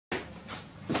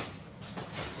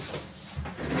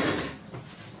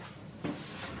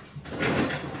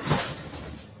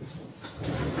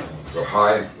So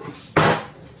hi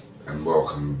and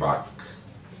welcome back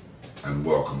and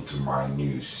welcome to my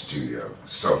new studio,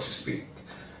 so to speak.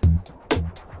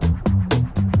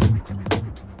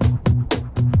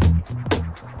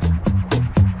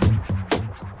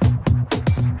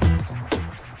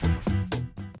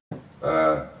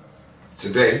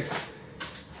 Today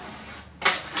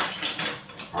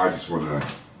I just want to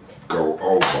go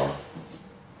over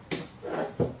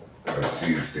a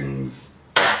few things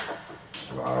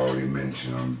that I already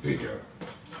mentioned on video.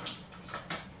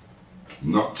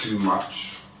 Not too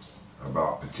much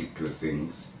about particular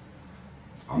things.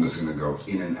 I'm just going to go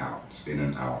in and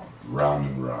out, round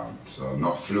and round. So I'm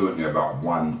not fluently about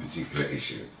one particular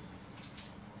issue.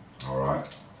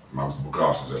 Alright? My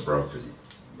glasses are broken,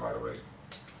 by the way.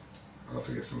 I'll have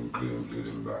to get some glue and glue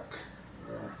them back.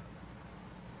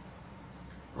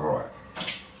 Alright.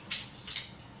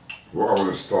 What I want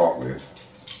to start with,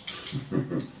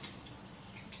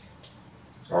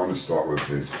 I want to start with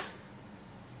this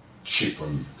chip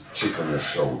on the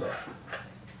shoulder.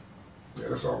 Yeah,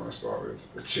 that's what I want to start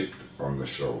with. The chip on the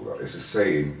shoulder. It's a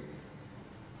saying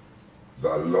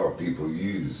that a lot of people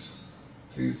use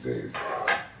these days.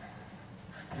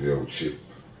 The old chip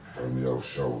on the old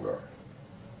shoulder.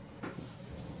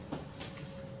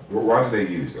 Well, why do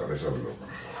they use that? Let's have a look.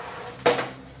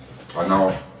 I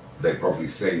know they probably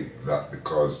say that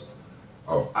because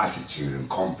of attitude and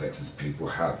complexes people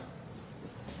have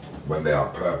when they are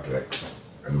perplexed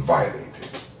and violated.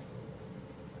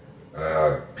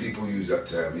 People use that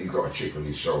term, he's got a chip on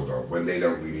his shoulder, when they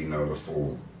don't really know the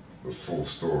full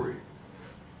story.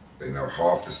 They know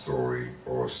half the story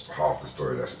or half the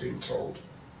story that's been told.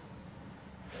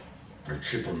 A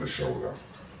chip on the shoulder.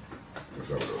 Let's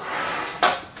have a look.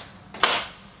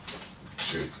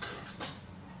 Chip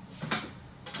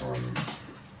on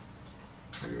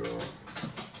your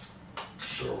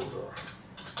shoulder.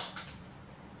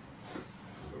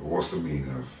 What's the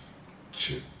meaning of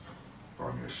chip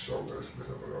on your shoulder? Let's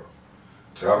have a look.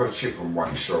 To have a chip on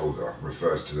one's shoulder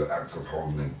refers to the act of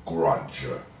holding a grudge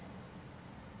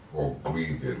or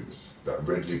grievance that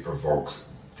readily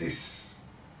provokes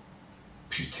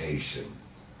disputation.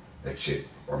 A chip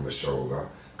on the shoulder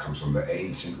comes from the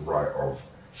ancient right of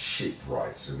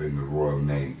shipwrights within the Royal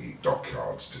Navy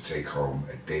dockyards to take home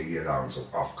a daily allowance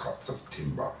of offcuts of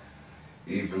timber,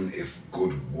 even if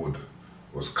good wood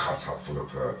was cut up for the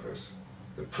purpose.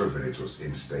 The privilege was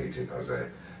instated as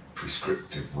a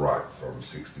prescriptive right from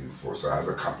 1604. So it has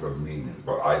a couple of meanings,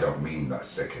 but I don't mean that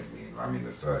second meaning. I mean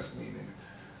the first meaning,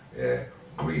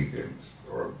 grievance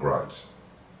or a grudge,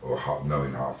 or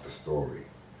knowing half the story.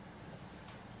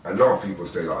 A lot of people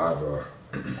say that I have a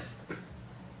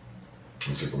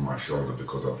chip on my shoulder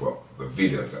because of what the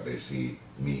videos that they see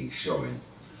me showing,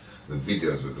 the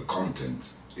videos with the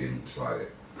content inside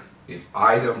it. If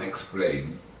I don't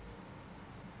explain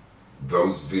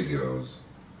those videos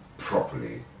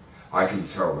properly, I can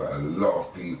tell that a lot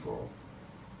of people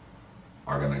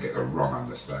are going to get a wrong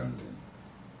understanding.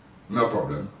 No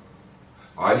problem.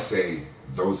 I say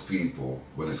those people,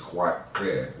 when it's quite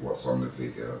clear what's on the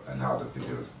video and how the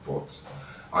video is put,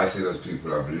 I say those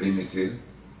people have limited,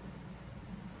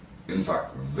 in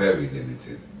fact very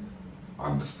limited,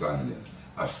 understanding.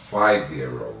 A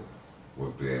 5-year-old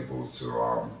would be able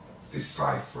to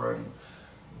decipher and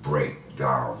break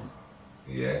down,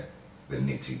 yeah, the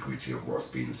nitty-gritty of what's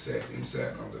being said in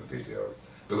certain of the videos.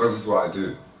 Because that's what I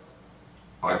do.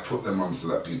 I put them on so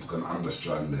that people can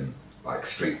understand them, like,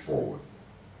 straightforward.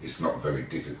 It's not very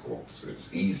difficult, so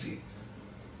it's easy.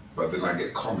 But then I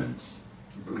get comments.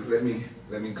 Let me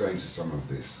go into some of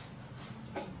this.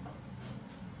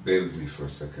 Bear with me for a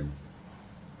second.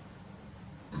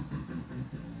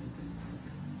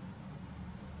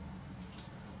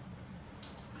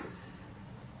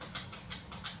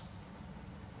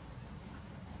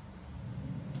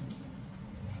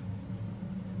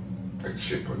 A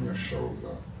chip on your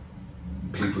shoulder.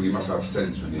 People, you must have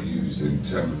sense when you're using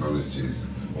terminologies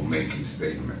or making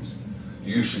statements.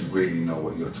 You should really know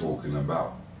what you're talking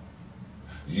about.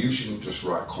 You shouldn't just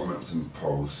write comments and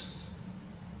posts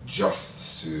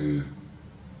just to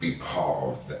be part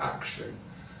of the action,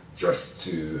 just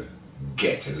to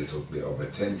get a little bit of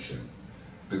attention.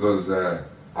 Because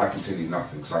I can tell you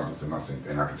something for nothing,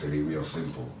 and I can tell you real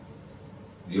simple.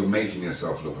 You're making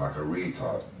yourself look like a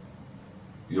retard.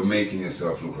 You're making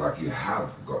yourself look like you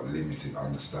have got limited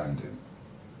understanding.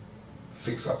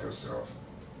 Fix up yourself.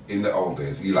 In the old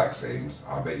days, you like sayings,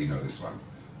 I bet you know this one.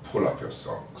 Pull up your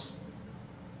socks.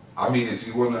 I mean, if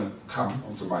you want to come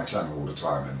onto my channel all the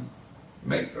time and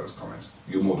make those comments,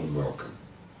 you're more than welcome.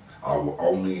 I will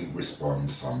only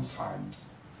respond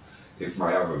sometimes. If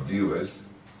my other viewers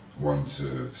want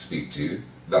to speak to you,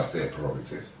 that's their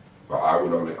prerogative. But I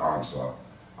will only answer,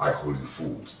 I call you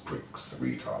fools, pricks,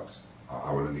 retards.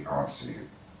 I will only answer you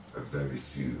a very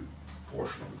few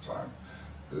portion of the time.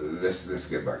 Let's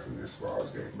get back to this, what I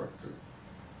was getting back to.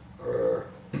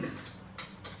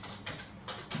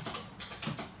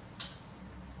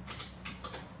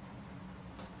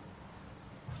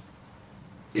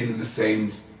 In the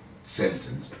same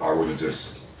sentence, I want to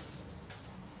just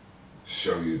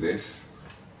show you this.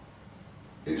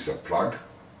 It's a plug,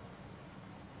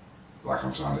 like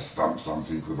I'm trying to stump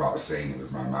something without saying it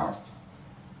with my mouth.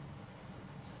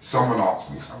 Someone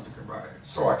asked me something about it,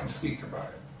 so I can speak about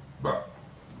it. But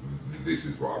this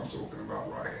is what I'm talking about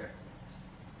right here.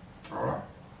 Alright?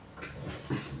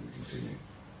 Continue.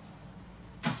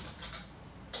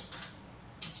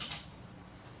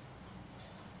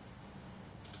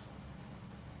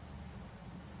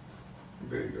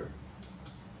 There you go.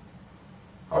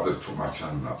 I'll just put my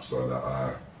channel up so that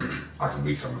I can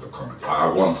read some of the comments.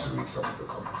 I want to read some of the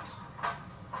comments.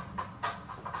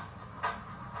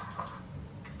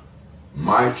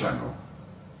 My channel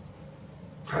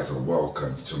has a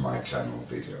welcome to my channel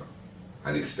video,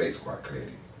 and it states quite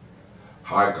clearly,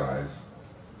 "Hi guys,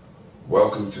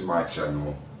 welcome to my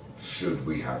channel, should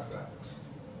we have that?"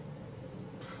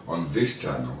 On this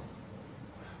channel,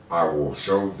 I will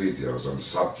show videos on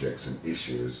subjects and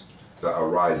issues that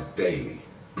arise daily.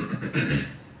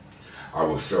 I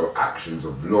will show actions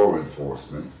of law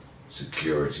enforcement,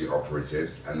 security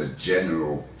operatives, and the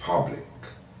general public.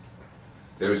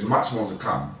 There is much more to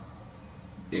come.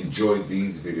 Enjoy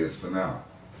these videos for now.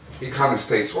 It kind of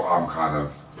states what I'm kind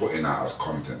of putting out as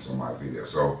contents on my video.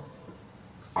 So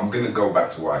I'm going to go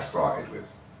back to what I started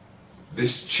with.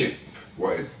 This chip,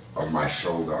 what is on my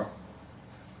shoulder,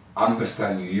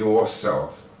 understand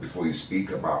yourself before you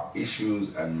speak about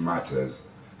issues and matters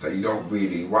that you don't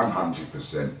really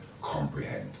 100%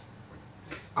 comprehend.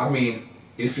 I mean,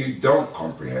 if you don't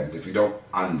comprehend, if you don't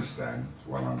understand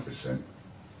 100%,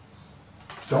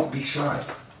 don't be shy.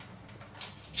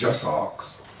 Just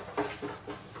ask.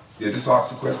 Yeah, just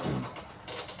ask the question.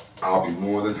 I'll be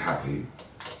more than happy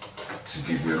to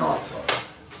give you an answer.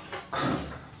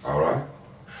 Alright?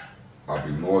 I'll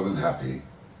be more than happy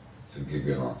to give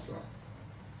you an answer.